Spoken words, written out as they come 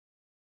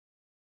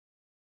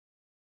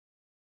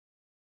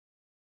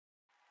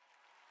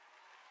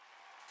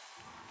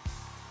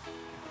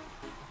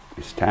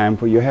It's time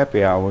for your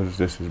happy hours.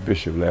 This is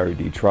Bishop Larry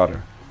D.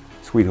 Trotter,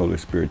 Sweet Holy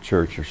Spirit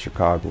Church of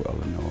Chicago,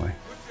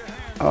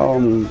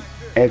 Illinois.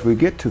 As we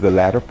get to the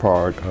latter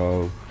part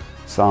of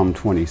Psalm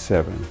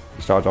 27,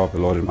 it starts off, the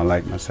Lord is my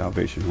light, my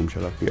salvation, whom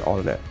shall I fear, all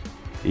of that.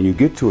 And you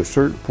get to a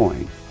certain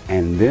point,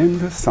 and then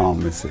the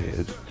psalmist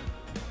says,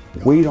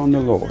 wait on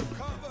the Lord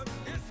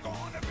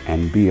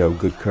and be of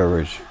good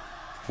courage.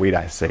 Wait,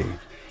 I say,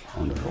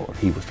 on the Lord.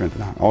 He will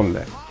strengthen our, all of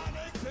that.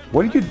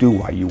 What do you do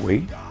while you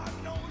wait?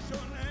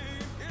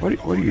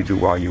 What do you do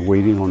while you're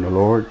waiting on the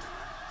Lord?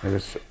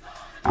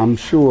 I'm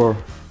sure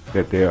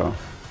that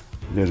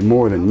there's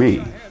more than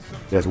me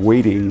that's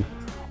waiting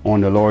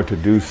on the Lord to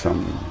do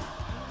some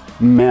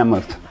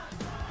mammoth,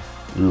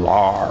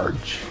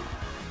 large,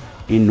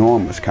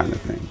 enormous kind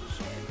of things.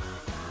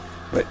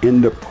 But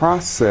in the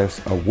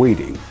process of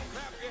waiting,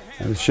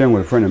 I was sharing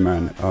with a friend of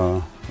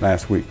mine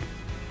last week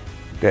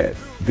that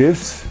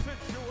this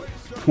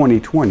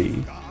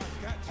 2020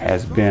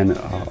 has been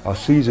a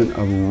season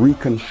of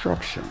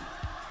reconstruction.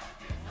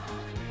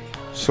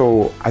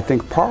 So I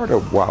think part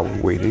of why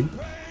we're waiting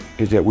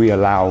is that we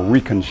allow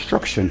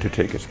reconstruction to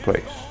take its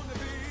place.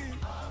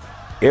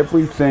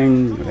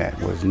 Everything that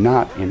was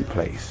not in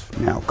place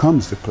now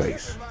comes to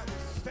place.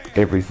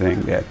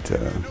 Everything that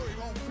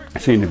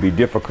seemed to be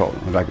difficult,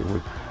 like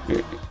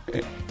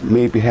it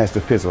maybe has to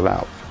fizzle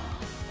out.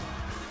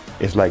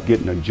 It's like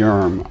getting a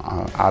germ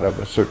out of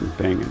a certain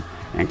thing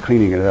and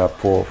cleaning it up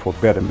for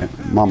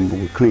betterment. Mama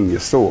would clean your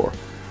sore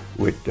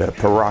with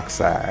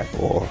peroxide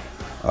or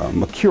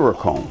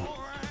mercurochrome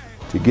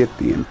to get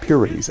the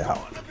impurities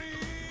out.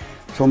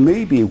 So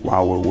maybe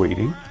while we're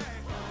waiting,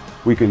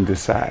 we can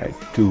decide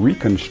to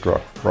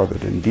reconstruct rather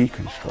than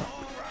deconstruct.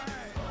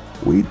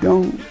 We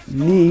don't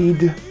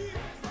need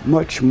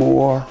much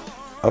more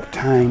of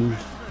time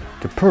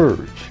to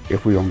purge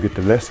if we don't get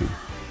the lesson,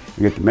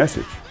 get the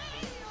message.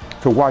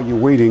 So while you're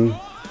waiting,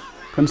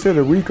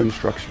 consider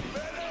reconstruction.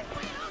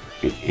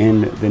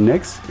 And the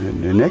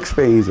next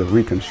phase of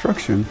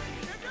reconstruction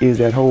is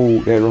that whole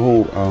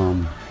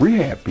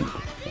rehab people.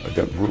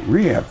 The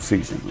rehab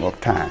season of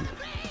time,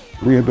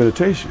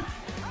 rehabilitation.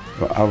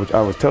 I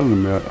was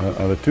telling them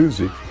other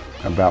Tuesday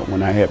about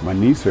when I had my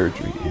knee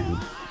surgery,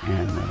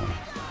 and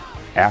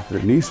after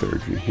the knee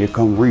surgery, here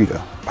come Rita,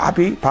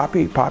 Poppy,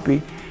 Poppy,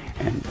 Poppy,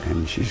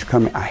 and she's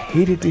coming. I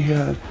hated to hear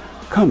her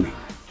coming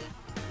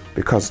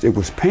because it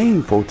was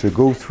painful to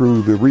go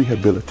through the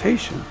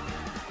rehabilitation,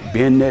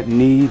 bend that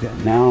knee that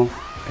now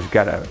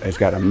it's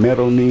got a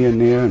metal knee in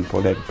there, and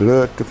for that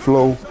blood to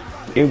flow,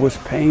 it was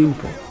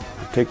painful.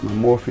 Take my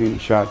morphine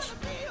shots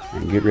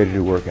and get ready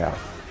to work out.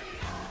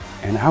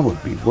 And I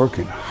would be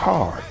working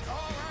hard.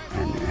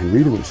 And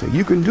Rita would say,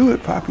 you can do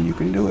it, Papa, you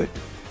can do it.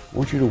 I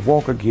want you to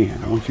walk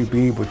again. I want you to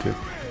be able to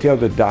tell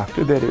the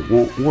doctor that it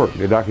won't work.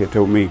 The doctor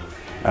told me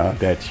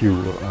that you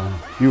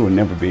will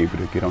never be able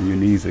to get on your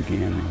knees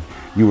again, and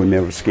you will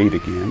never skate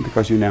again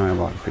because you now have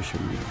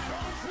artificial knees.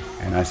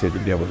 And I said, the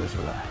devil is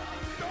a lie.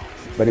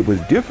 But it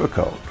was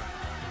difficult.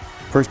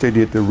 First they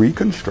did the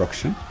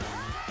reconstruction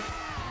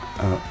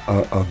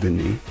of the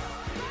knee.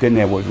 Then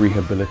there was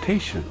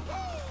rehabilitation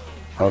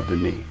of the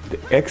knee. The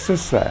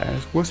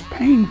exercise was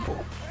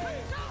painful.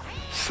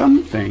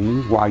 Some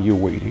things while you're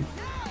waiting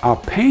are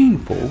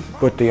painful,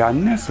 but they are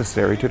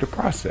necessary to the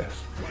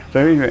process. So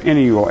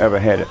any of you ever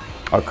had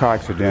a car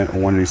accident or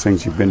one of these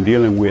things you've been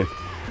dealing with,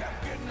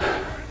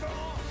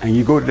 and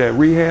you go to that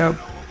rehab,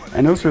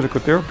 and those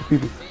physical therapy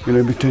people,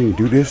 they be telling you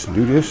do this and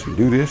do this and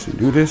do this and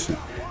do this,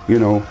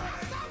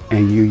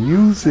 and you're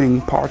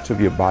using parts of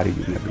your body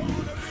you never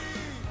used.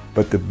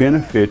 But the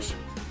benefits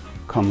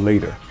come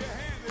later,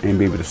 and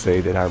be able to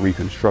say that I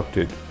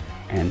reconstructed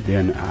and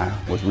then I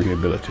was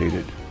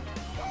rehabilitated.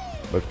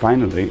 But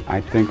finally,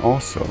 I think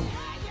also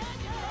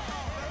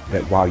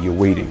that while you're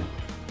waiting,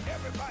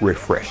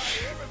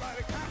 refresh.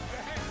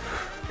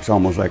 It's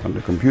almost like on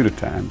the computer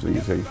times when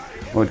you say,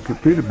 well, the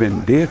computer's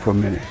been dead for a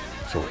minute,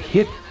 so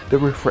hit the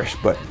refresh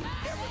button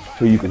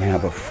so you can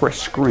have a fresh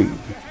screen.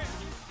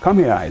 Come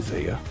here,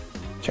 Isaiah,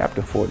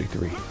 chapter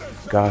 43.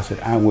 God said,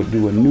 I will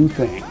do a new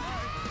thing.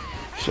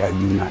 Shall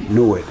you not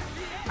know it?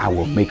 I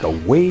will make a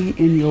way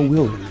in your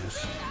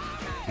wilderness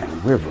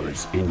and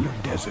rivers in your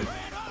desert.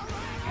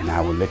 And I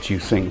will let you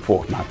sing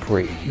forth my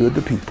praise. You're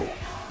the people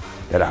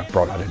that I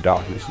brought out of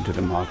darkness into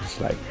the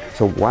marvelous light.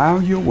 So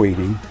while you're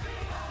waiting,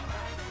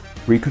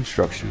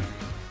 reconstruction,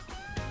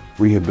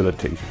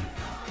 rehabilitation,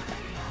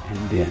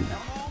 and then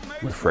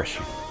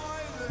refreshing,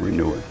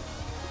 renewing.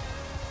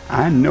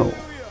 I know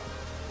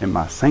in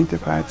my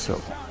sanctified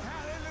soul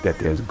that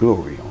there's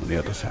glory on the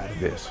other side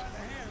of this.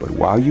 But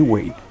while you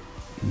wait,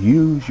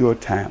 use your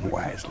time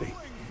wisely,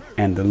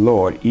 and the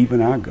Lord,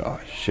 even our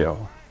God,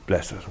 shall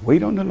bless us.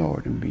 Wait on the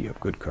Lord and be of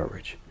good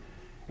courage,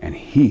 and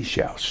he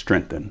shall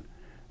strengthen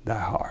thy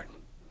heart.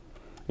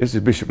 This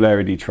is Bishop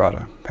Larry D.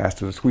 Trotter,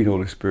 pastor of the Sweet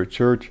Holy Spirit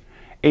Church,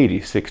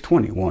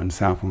 8621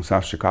 South on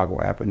South Chicago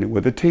Avenue,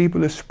 where the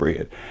table is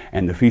spread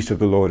and the feast of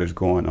the Lord is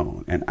going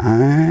on. And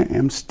I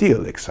am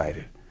still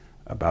excited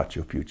about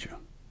your future.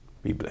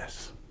 Be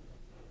blessed.